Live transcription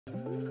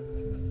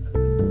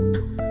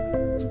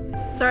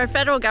So our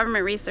federal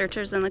government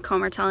researchers in the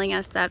COM are telling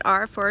us that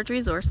our forage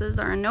resources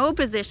are in no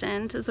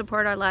position to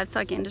support our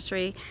livestock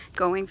industry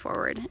going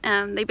forward.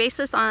 They base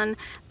this on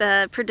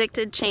the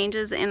predicted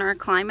changes in our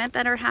climate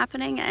that are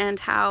happening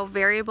and how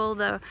variable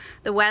the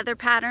weather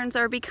patterns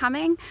are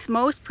becoming.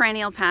 Most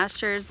perennial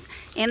pastures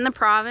in the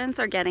province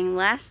are getting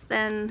less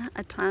than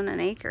a ton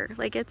an acre.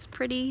 Like, it's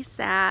pretty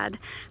sad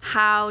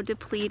how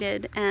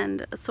depleted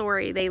and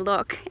sorry they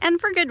look, and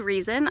for good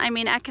reason. I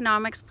mean,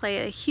 economics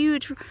play a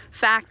huge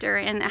factor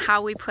in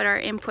how we put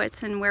our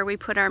inputs and where we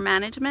put our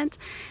management,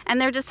 and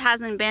there just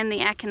hasn't been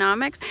the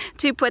economics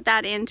to put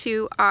that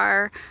into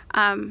our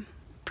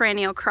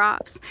perennial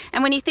crops.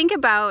 And when you think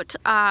about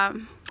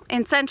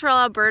in central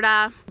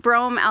Alberta,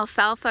 brome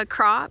alfalfa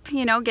crop,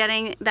 you know,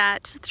 getting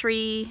that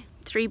three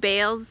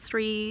bales,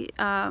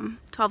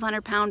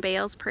 1,200 pound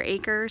bales per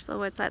acre, so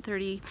what's that,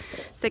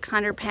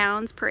 3,600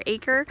 pounds per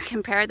acre.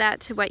 Compare that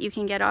to what you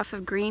can get off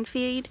of green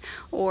feed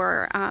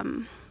or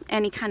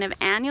any kind of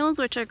annuals,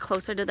 which are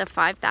closer to the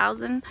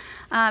 5,000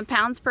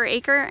 pounds per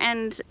acre,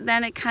 and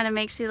then it kind of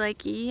makes you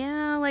like,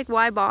 yeah, like,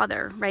 why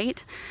bother,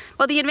 right?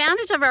 Well, the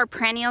advantage of our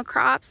perennial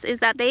crops is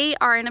that they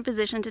are in a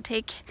position to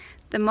take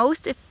the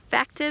most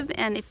effective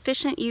and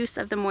efficient use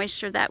of the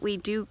moisture that we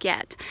do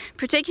get,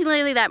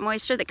 particularly that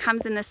moisture that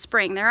comes in the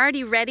spring. They're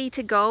already ready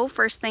to go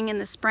first thing in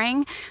the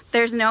spring.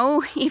 There's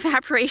no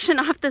evaporation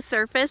off the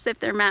surface if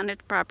they're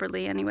managed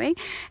properly anyway.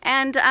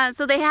 And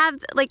so they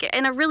have, like,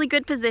 in a really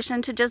good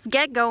position to just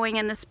get going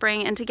in the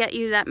spring and to get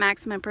you that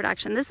maximum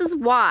production. This is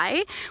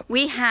why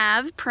we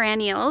have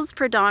perennials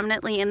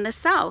predominantly in the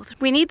south.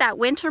 We need that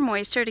winter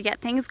moisture to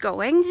get things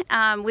going.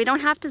 We don't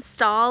have to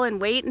stall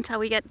and wait until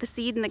we get the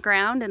seed in the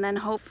ground and then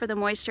hope for the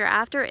moisture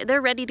after.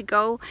 They're ready to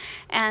go,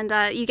 and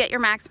you get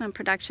your maximum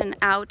production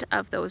out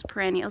of those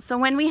perennials. So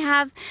when we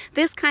have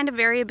this kind of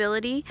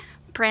variability,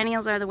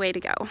 perennials are the way to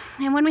go.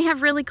 And when we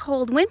have really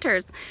cold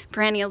winters,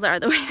 perennials are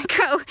the way to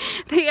go.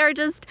 They are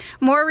just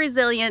more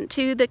resilient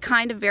to the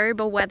kind of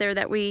variable weather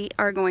that we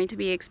are going to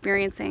be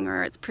experiencing,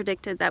 or it's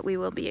predicted that we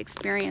will be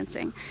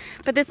experiencing.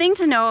 But the thing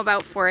to know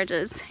about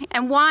forages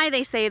and why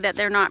they say that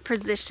they're not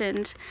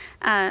positioned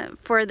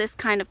for this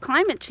kind of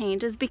climate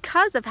change is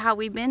because of how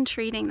we've been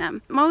treating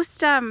them.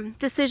 Most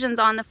decisions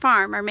on the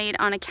farm are made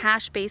on a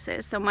cash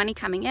basis, so money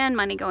coming in,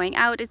 money going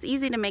out. It's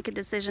easy to make a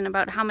decision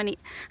about how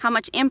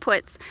much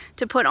inputs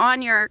to put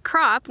on your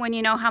crop when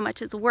you know how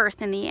much it's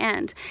worth in the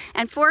end.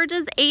 And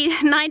forages,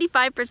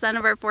 95%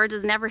 of our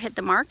forages never hit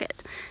the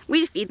market.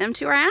 We feed them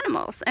to our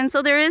animals, and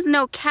so there is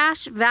no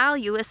cash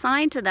value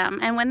assigned to them.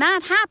 And when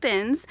that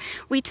happens,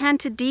 we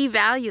tend to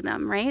devalue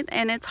them, right?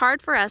 And it's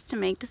hard for us to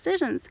make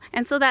decisions.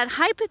 And so that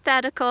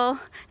hypothetical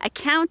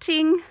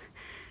accounting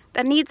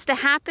that needs to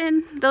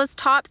happen, those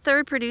top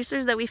third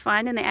producers that we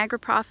find in the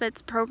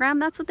Agri-Profits program,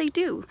 that's what they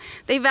do.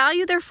 They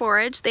value their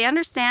forage, they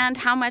understand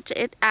how much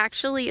it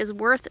actually is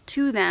worth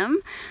to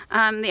them,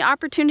 the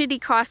opportunity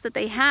cost that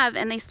they have,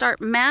 and they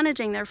start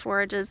managing their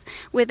forages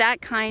with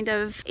that kind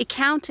of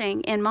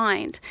accounting in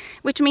mind,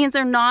 which means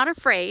they're not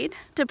afraid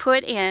to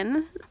put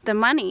in the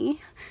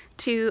money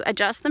to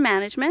adjust the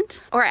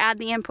management or add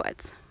the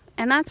inputs.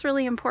 And that's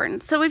really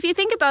important. So if you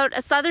think about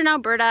a southern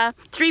Alberta,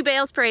 3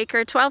 bales per acre,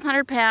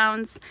 1,200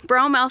 pounds,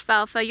 brome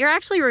alfalfa, you're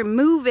actually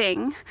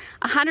removing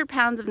 100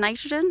 pounds of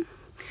nitrogen,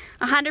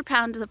 100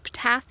 pounds of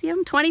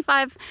potassium,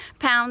 25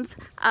 pounds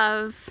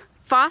of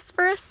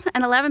phosphorus,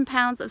 and 11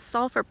 pounds of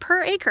sulfur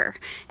per acre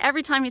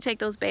every time you take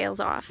those bales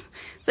off.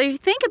 So if you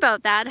think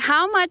about that,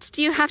 how much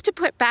do you have to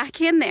put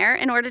back in there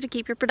in order to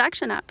keep your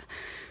production up?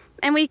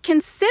 And we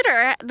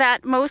consider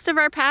that most of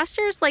our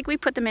pastures, like, we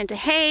put them into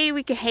hay,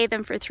 we could hay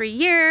them for 3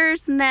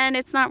 years, and then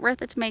it's not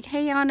worth it to make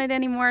hay on it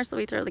anymore, so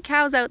we throw the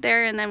cows out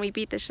there and then we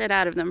beat the shit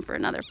out of them for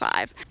another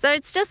 5. So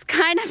it's just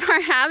kind of our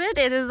habit,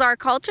 it is our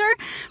culture,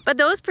 but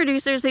those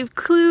producers who've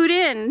clued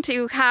in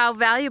to how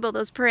valuable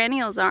those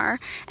perennials are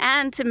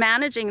and to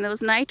managing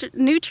those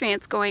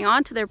nutrients going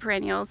onto their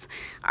perennials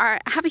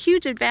have a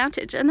huge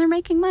advantage, and they're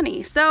making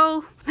money.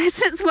 So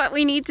this is what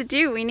we need to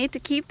do. We need to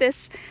keep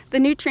the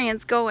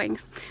nutrients going.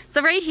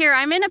 So right here,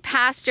 I'm in a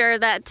pasture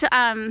that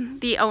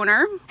the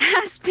owner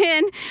has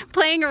been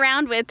playing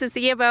around with to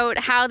see about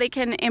how they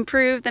can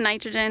improve the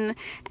nitrogen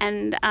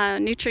and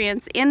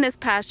nutrients in this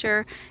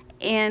pasture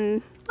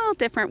in, well,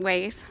 different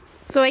ways.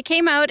 So I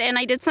came out and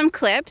I did some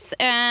clips,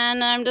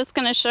 and I'm just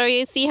going to show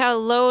you, see how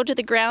low to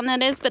the ground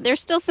that is, but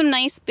there's still some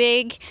nice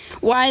big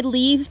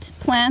wide-leaved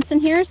plants in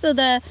here. So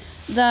the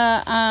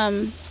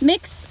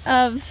mix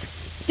of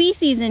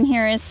species in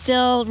here is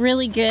still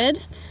really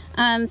good.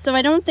 So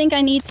I don't think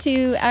I need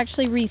to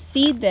actually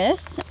reseed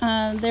this.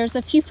 There's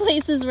a few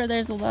places where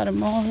there's a lot of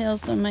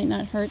molehills, so it might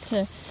not hurt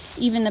to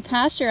even the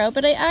pasture out,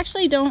 but I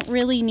actually don't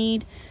really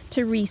need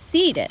to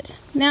reseed it.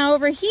 Now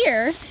over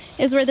here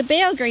is where the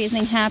bale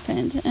grazing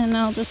happened, and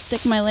I'll just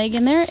stick my leg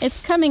in there.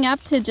 It's coming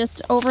up to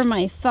just over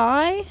my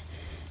thigh,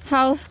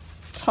 how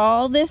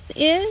tall this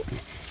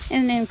is.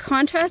 And in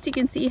contrast, you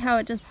can see how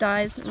it just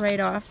dies right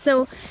off.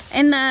 So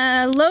in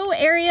the low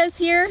areas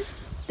here,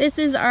 this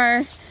is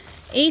our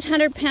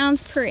 800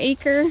 pounds per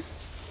acre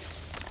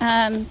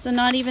So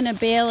not even a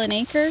bale an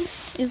acre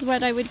is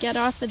what I would get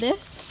off of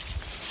this.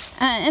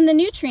 And the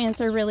nutrients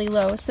are really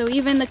low, so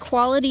even the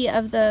quality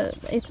of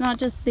it's not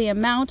just the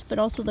amount, but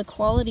also the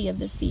quality of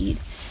the feed.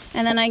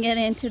 And then I get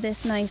into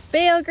this nice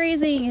bale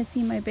grazing. You can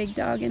see my big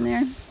dog in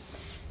there.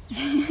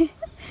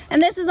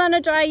 And this is on a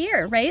dry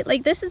year, right?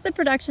 Like, this is the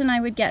production I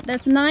would get.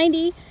 That's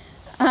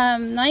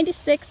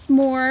 96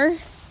 more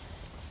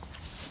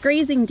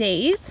grazing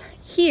days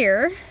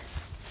here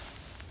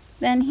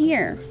than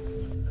here.